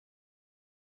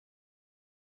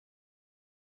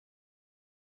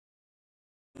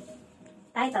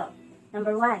Title.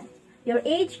 Number 1. Your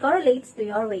age correlates to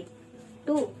your weight.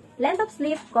 2. Length of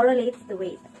sleep correlates to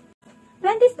weight.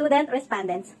 20 student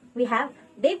respondents. We have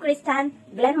Dave Christian,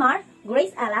 Glenmar,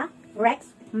 Grace Ella,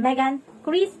 Rex, Megan,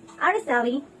 Chris,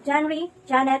 Araceli, Janry,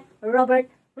 Janet, Robert,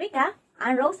 Rika,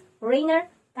 Anne-Rose, Rainer,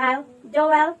 Kyle,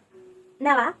 Joel,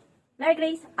 Nella, Mary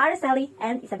Grace, Araceli,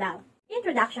 and Isabel.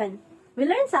 Introduction. We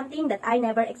learned something that I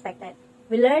never expected.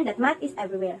 We learned that math is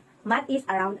everywhere. Math is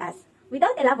around us.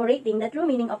 Without elaborating the true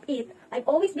meaning of it, I've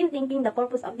always been thinking the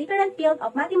purpose of different fields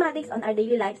of mathematics on our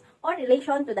daily lives or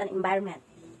relation to the environment.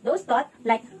 Those thoughts,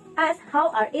 like us, how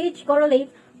our age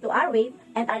correlates to our weight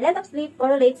and our length of sleep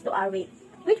correlates to our weight,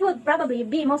 which would probably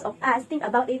be most of us think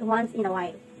about it once in a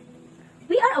while.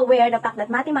 We are aware the fact that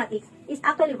mathematics is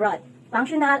actually broad,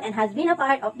 functional, and has been a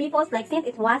part of people's life since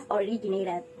it was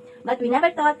originated. But we never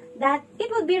thought that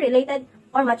it would be related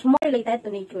or much more related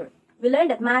to nature. We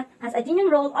learned that math has a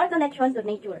genuine role or connection to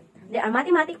nature. There are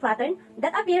mathematic patterns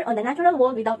that appear on the natural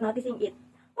world without noticing it.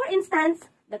 For instance,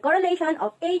 the correlation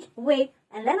of age, weight,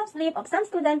 and length of sleep of some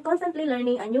students constantly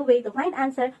learning a new way to find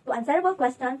answer to unanswerable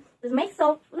questions, to make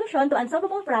solution to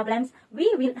unsolvable problems.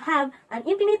 We will have an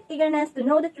infinite eagerness to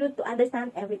know the truth, to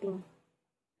understand everything.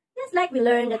 Just like we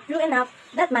learned the true enough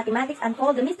that mathematics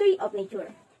unfold the mystery of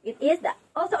nature. It is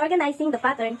also organizing the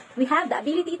pattern. We have the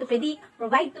ability to predict,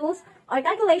 provide tools or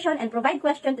calculation, and provide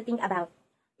questions to think about.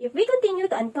 If we continue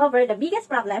to uncover the biggest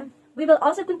problem, we will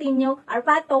also continue our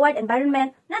path toward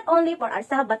environment, not only for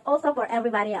ourselves but also for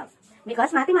everybody else.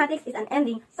 Because mathematics is an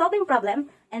ending, solving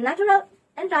problem, and natural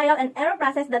and trial and error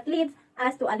process that leads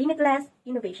us to a limitless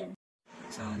innovation.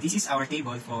 So this is our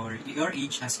table for your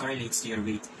age as correlates to your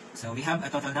weight. So we have a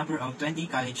total number of 20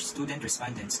 college student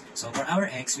respondents. So for our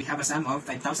X, we have a sum of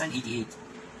 5,088.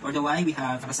 For the Y, we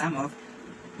have a sum of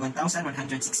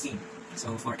 1,116.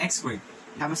 So for X squared,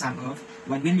 we have a sum of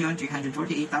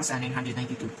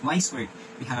 1,348,992. Y squared,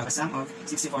 we have a sum of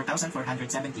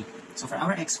 64,470. So for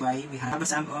our XY, we have a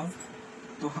sum of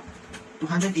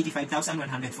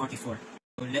 285,144.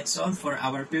 So let's solve for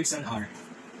our Pearson R.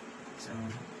 So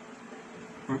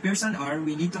for Pearson R,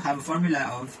 we need to have a formula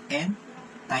of n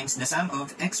times the sum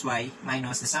of xy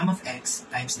minus the sum of x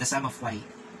times the sum of y,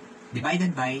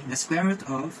 divided by the square root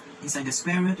of, inside the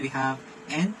square root we have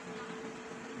n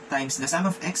times the sum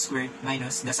of x squared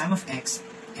minus the sum of x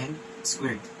n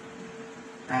squared,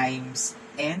 times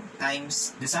n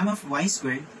times the sum of y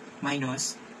squared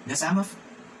minus the sum of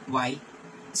y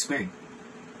squared.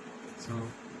 So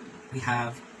we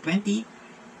have 20,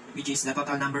 which is the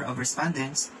total number of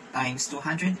respondents, times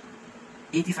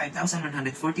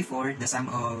 285,144, the sum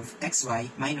of xy,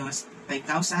 minus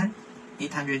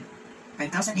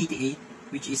 5,088,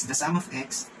 which is the sum of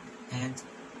x, and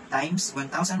times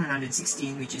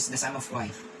 1,116, which is the sum of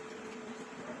y,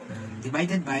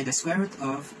 divided by the square root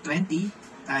of 20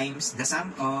 times the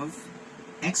sum of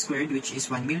x squared, which is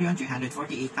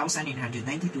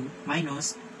 1,348,992,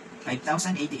 minus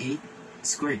 5,088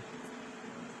 squared,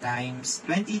 times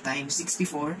 20 times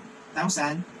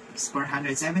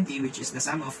 64,470, which is the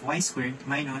sum of y squared,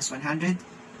 minus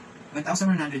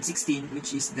 1,116,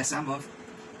 which is the sum of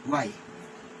y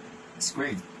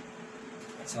squared.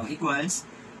 So equals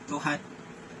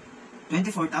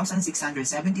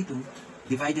 24,672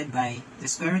 divided by the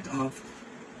square root of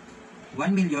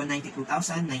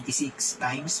 1,092,096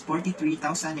 times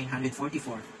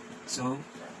 43,944. So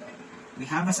we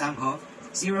have a sum of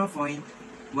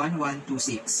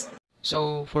 0.1126.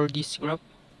 So for this graph,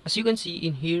 as you can see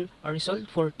in here, our result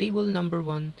for table number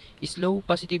 1 is low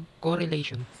positive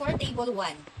correlation. For table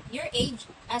 1, your age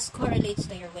as correlates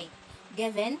to your weight.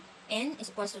 Given n is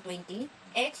equals to 20,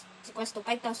 x is equals to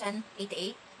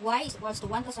 5,088, y is equals to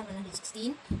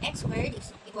 1,116, x squared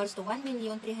is equals to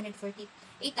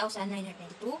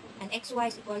 1,348,992, and xy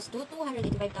is equals to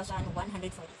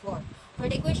 285,144. For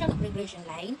the equation of regression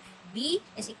line, b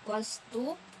is equals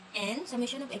to n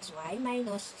summation of xy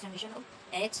minus summation of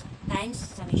x times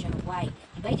summation of y,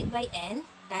 divided by n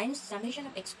times summation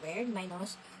of x squared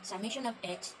minus summation of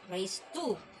x raised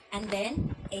to, and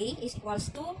then a is equals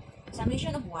to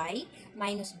summation of y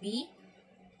minus b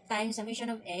times summation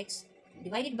of x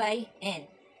divided by n.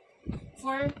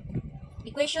 For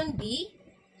equation b,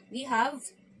 we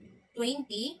have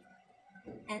 20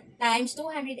 and times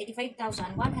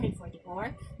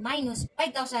 285,144 minus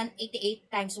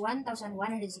 5,088 times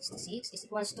 1,166 is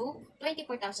equals to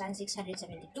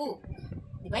 24,672,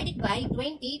 divided by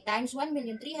 20 times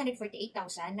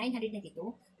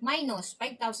 1,348,992 minus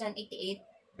 5,088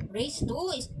 raised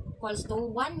to is equals to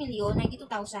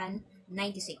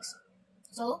 1,092,096.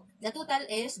 So the total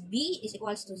is b is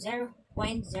equals to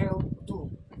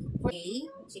 0.02. For a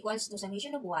is equals to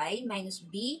summation of y minus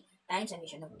b times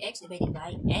summation of x divided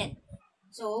by n.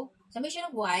 So, summation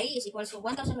of y is equals to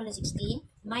 1,116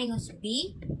 minus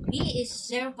b. B is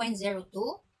 0.02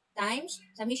 times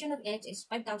summation of x is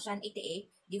 5,088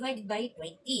 divided by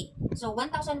 20. So,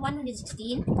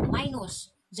 1,116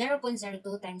 minus 0.02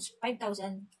 times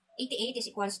 5,088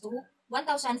 is equals to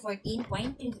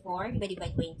 1,014.24 divided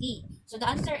by 20. So, the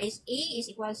answer is A is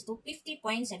equals to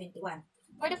 50.71.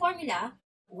 For the formula,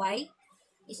 y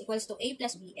is equals to a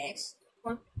plus bx.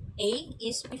 For a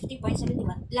is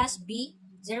 50.71 plus b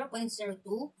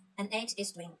 0.02 and x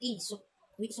is 20. So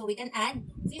we can add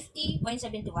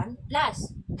 50.71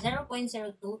 plus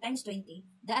 0.02 times 20.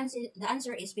 The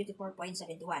answer is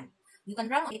 54.71. You can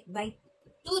round it by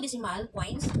 2 decimal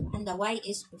points and the y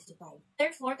is 55.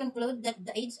 Therefore, conclude that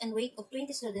the age and weight of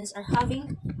 20 students are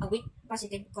having a weak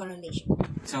positive correlation.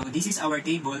 So this is our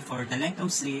table for the length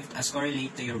of sleeve as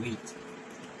correlate to your weight.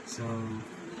 So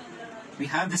we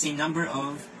have the same number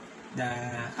of the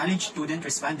college student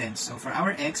respondents. So for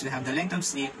our x, we have the length of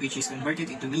sleep which is converted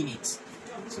into minutes.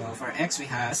 So for x, we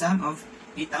have a sum of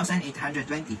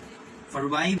 8,820. For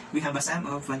y, we have a sum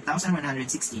of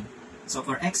 1,116. So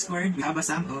for x squared, we have a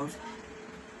sum of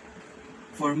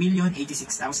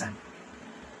 4,086,000.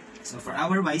 So for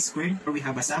our y squared, we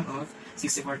have a sum of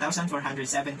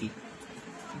 64,470.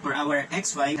 For our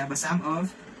xy, we have a sum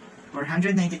of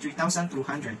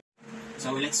 493,200.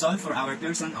 So let's solve for our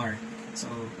Pearson R. So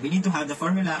we need to have the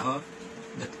formula of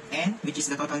the n, which is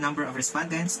the total number of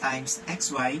respondents, times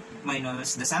xy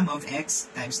minus the sum of x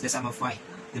times the sum of y,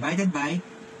 divided by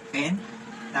n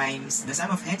times the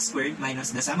sum of x squared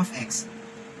minus the sum of x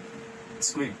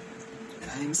squared,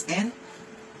 times n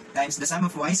times the sum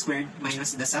of y squared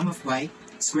minus the sum of y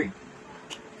squared.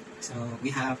 So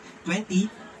we have 20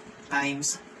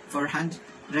 times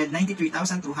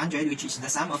 493,200, which is the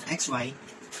sum of xy,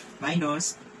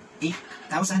 minus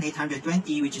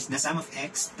 8,820, which is the sum of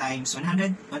x, times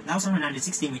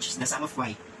 1,116, which is the sum of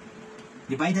y,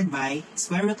 divided by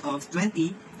square root of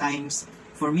 20 times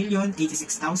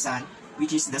 4,086,000,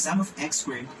 which is the sum of x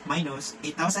squared, minus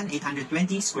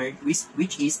 8,820 squared,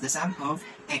 which is the sum of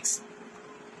x,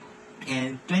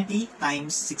 and 20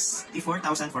 times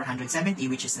 64,470,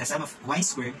 which is the sum of y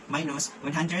squared, minus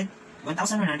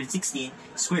 1,116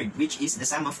 squared, which is the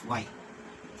sum of y.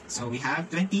 So we have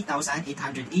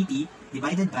 20,880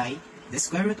 divided by the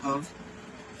square root of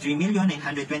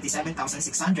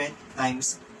 3,927,600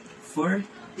 times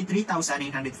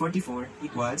 43,944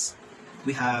 equals,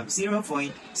 we have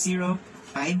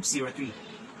 0.0503.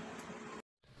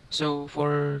 So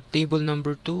for table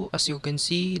number 2, as you can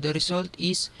see, the result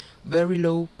is very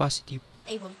low positive.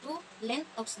 Table 2, length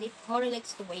of sleep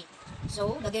correlates to weight.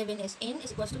 So the given is n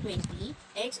is equals to 20,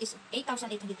 x is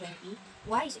 8,820,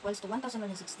 y is equals to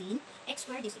 1,116, x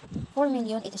squared is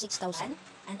 4,086,000,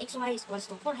 and xy is equals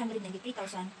to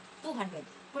 493,200.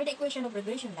 For the equation of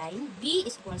regression line, b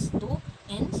is equals to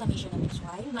n summation of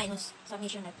xy minus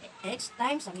summation of x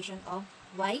times summation of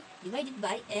y divided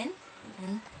by n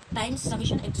and times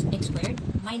summation of x squared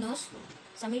minus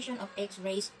summation of x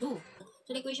raised to.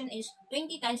 So the equation is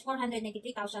 20 times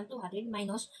 493,200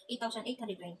 minus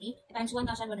 8,820 times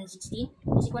 1,116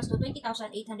 is equals to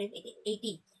 20,880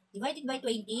 divided by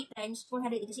 20 times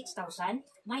 486,000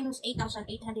 minus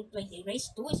 8,820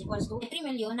 raised to is equals to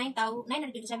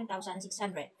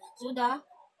 3,927,600. So the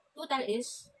total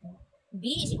is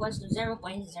B is equals to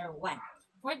 0.01.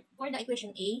 For the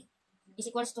equation A is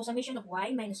equals to summation of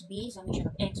y minus b summation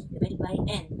of x divided by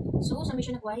n. So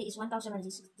summation of y is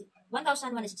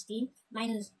 1,116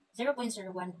 minus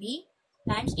 0.01b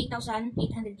times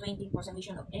 8,820 for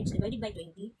summation of x divided by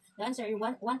 20. The answer is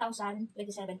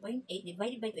 1,027.8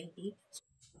 divided by 20.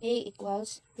 A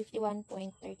equals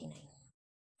 51.39.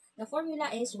 The formula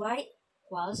is y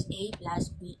equals a plus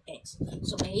bx.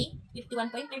 So a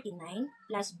 51.39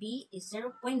 plus b is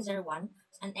 0.01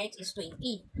 and x is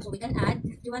 20. So we can add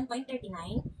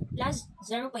 51.39 plus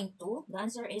 0.2. The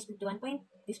answer is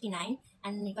 51.59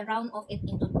 and you can round off it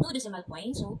into 2 decimal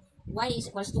points. So y is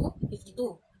equals to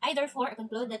 52. I therefore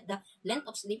conclude that the length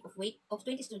of sleep of weight of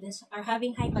 20 students are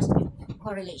having high positive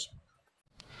correlation.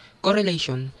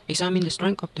 Correlation. Examine the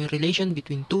strength of the relation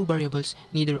between two variables,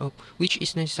 neither of which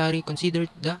is necessarily considered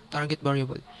the target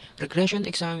variable. Regression.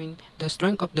 Examine the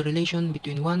strength of the relation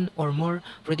between one or more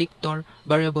predictor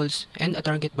variables and a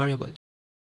target variable.